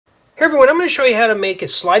Hey everyone, I'm going to show you how to make a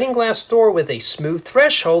sliding glass door with a smooth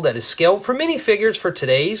threshold that is scaled for minifigures for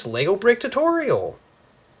today's Lego brick tutorial.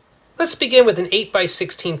 Let's begin with an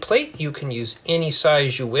 8x16 plate. You can use any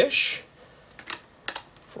size you wish.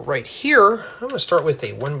 For right here, I'm going to start with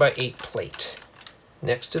a 1x8 plate.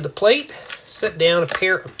 Next to the plate, set down a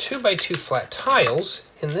pair of 2x2 flat tiles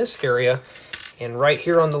in this area, and right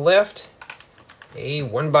here on the left, a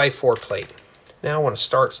 1x4 plate. Now I want to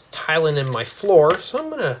start tiling in my floor, so I'm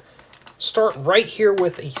going to start right here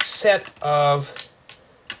with a set of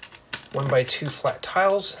 1x2 flat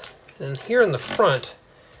tiles, and here in the front,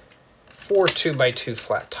 4 2x2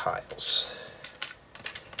 flat tiles.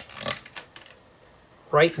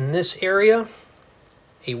 Right in this area,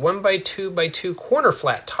 a 1x2x2 corner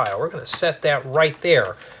flat tile. We're going to set that right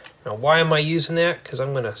there. Now why am I using that? Because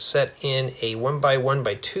I'm going to set in a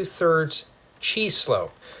 1x1x2/3 cheese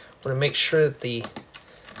slope. I want to make sure that the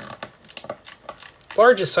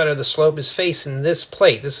largest side of the slope is facing this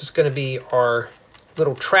plate. This is going to be our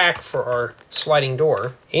little track for our sliding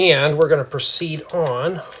door. And we're going to proceed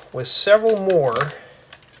on with several more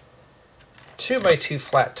 2x2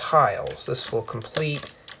 flat tiles. This will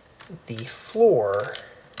complete the floor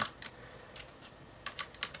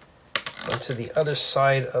onto the other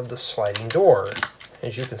side of the sliding door.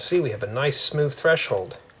 As you can see, we have a nice smooth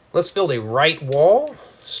threshold. Let's build a right wall,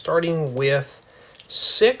 starting with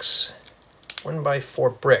 6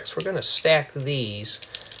 1x4 bricks. We're going to stack these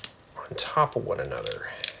on top of one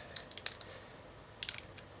another.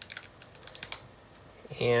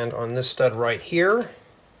 And on this stud right here,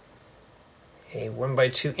 a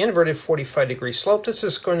 1x2 inverted 45-degree slope. This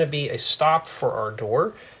is going to be a stop for our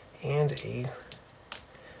door, and a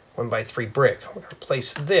 1x3 brick. We're going to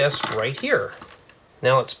place this right here.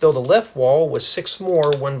 Now let's build a left wall with 6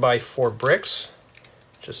 more 1x4 bricks.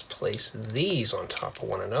 Just place these on top of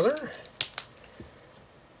one another.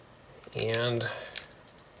 And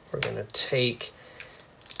we're going to take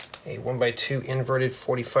a 1x2 inverted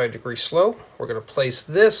 45-degree slope. We're going to place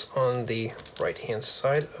this on the right-hand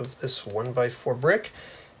side of this 1x4 brick,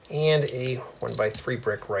 and a 1x3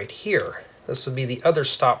 brick right here. This will be the other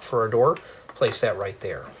stop for our door. Place that right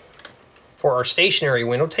there. For our stationary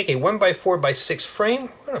window, take a 1x4x6 frame.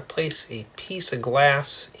 We're going to place a piece of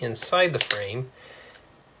glass inside the frame,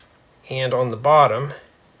 and on the bottom,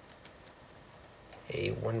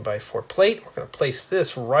 a 1x4 plate. We're going to place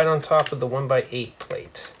this right on top of the 1x8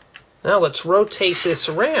 plate. Now let's rotate this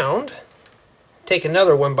around. Take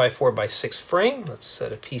another 1x4x6 frame. Let's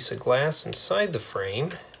set a piece of glass inside the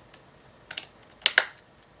frame.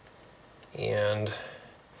 And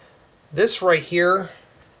this right here,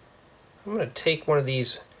 I'm going to take one of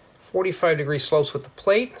these 45-degree slopes with the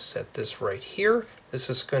plate, set this right here. This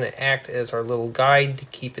is going to act as our little guide to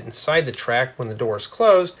keep it inside the track when the door is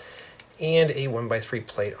closed, and a 1x3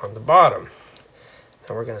 plate on the bottom.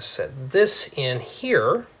 Now we're going to set this in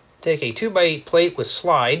here. Take a 2x8 plate with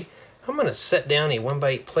slide. I'm going to set down a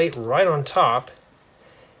 1x8 plate right on top,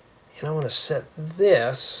 and I want to set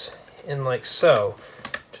this in like so.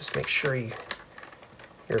 Just make sure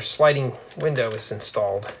your sliding window is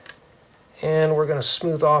installed. And we're going to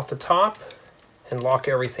smooth off the top and lock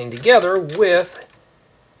everything together with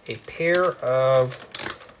a pair of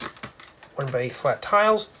 1x8 flat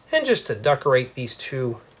tiles. And just to decorate these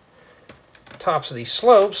two tops of these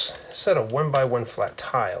slopes, a set of 1x1 flat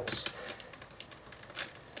tiles.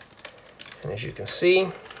 And as you can see,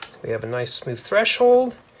 we have a nice smooth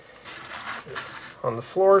threshold on the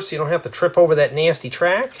floor, so you don't have to trip over that nasty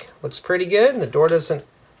track. Looks pretty good, and the door doesn't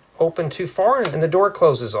open too far, and the door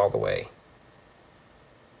closes all the way.